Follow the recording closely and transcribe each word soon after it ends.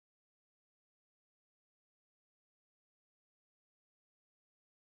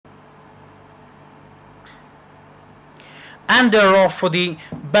And they're off for the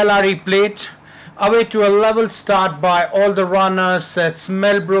Bellary plate. Away to a level start by all the runners. It's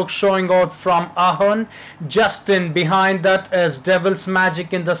Millbrook showing out from Aherne. Justin behind that is Devil's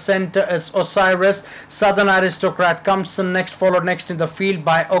Magic. In the center is Osiris. Southern Aristocrat comes in next, followed next in the field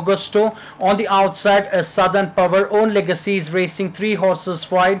by Augusto. On the outside is Southern Power. Own Legacy is racing 3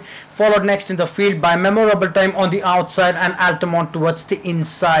 horses wide, followed next in the field by Memorable Time on the outside and Altamont towards the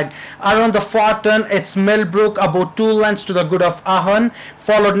inside. Around the far turn, it's Millbrook about 2 lengths to the good of Aherne,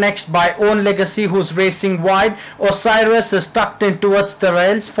 followed next by Own Legacy, who's racing wide. Osiris is tucked in towards the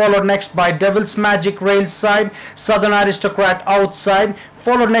rails, followed next by Devil's Magic rail side, Southern Aristocrat outside,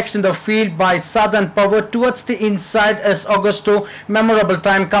 followed next in the field by Southern Power. Towards the inside is Augusto. Memorable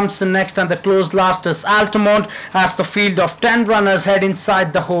Time comes in next, and the close last is Altamont, as the field of 10 runners head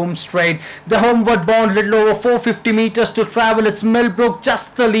inside the home straight. The homeward bound, little over 450 meters to travel. It's Millbrook,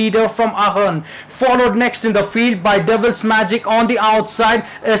 just the leader from Aherne. Followed next in the field by Devil's Magic. On the outside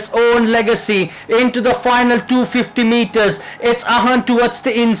is Own Legacy. Into the final 250 meters, it's Aherne towards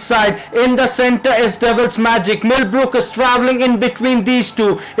the inside. In the center is Devil's Magic. Millbrook is traveling in between these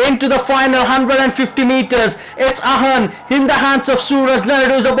two. Into the final 150 meters, it's Aherne in the hands of SURAJ.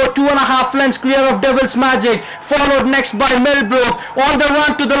 NARREDU is about 2.5 lengths clear of Devil's Magic, followed next by Millbrook. On the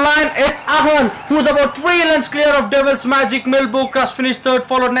run to the line, it's Aherne, who's about 3 lengths clear of Devil's Magic. Millbrook has finished third,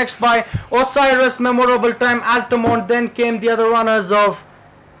 followed next by Osiris, Memorable Time, Altamont. Then came the other runners of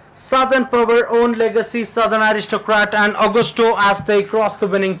Southern Power, Own Legacy, Southern Aristocrat and Augusto as they cross the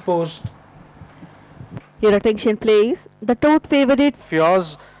winning post. Your attention please. The top favorite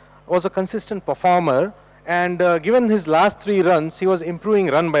IMTIAZ was a consistent performer, and given his last 3 runs, he was improving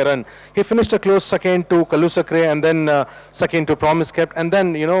run by run. He finished a close second to Kalusakre, and then second to Promise Kept, and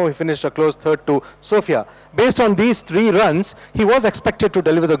then he finished a close third to Sofia. Based on these 3 runs, he was expected to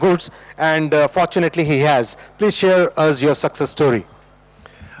deliver the goods, and fortunately he has. Please share us your success story.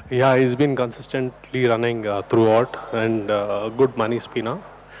 Yeah, he's been consistently running throughout, and good money spinner.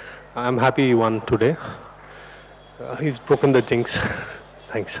 I'm happy he won today. He's broken the jinx.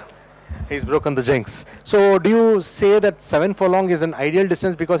 Thanks. He's broken the jinx. So do you say that 7 furlong is an ideal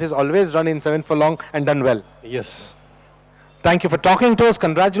distance because he's always run in 7 furlong and done well? Yes. Thank you for talking to us.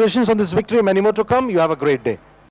 Congratulations on this victory. Many more to come. You have a great day.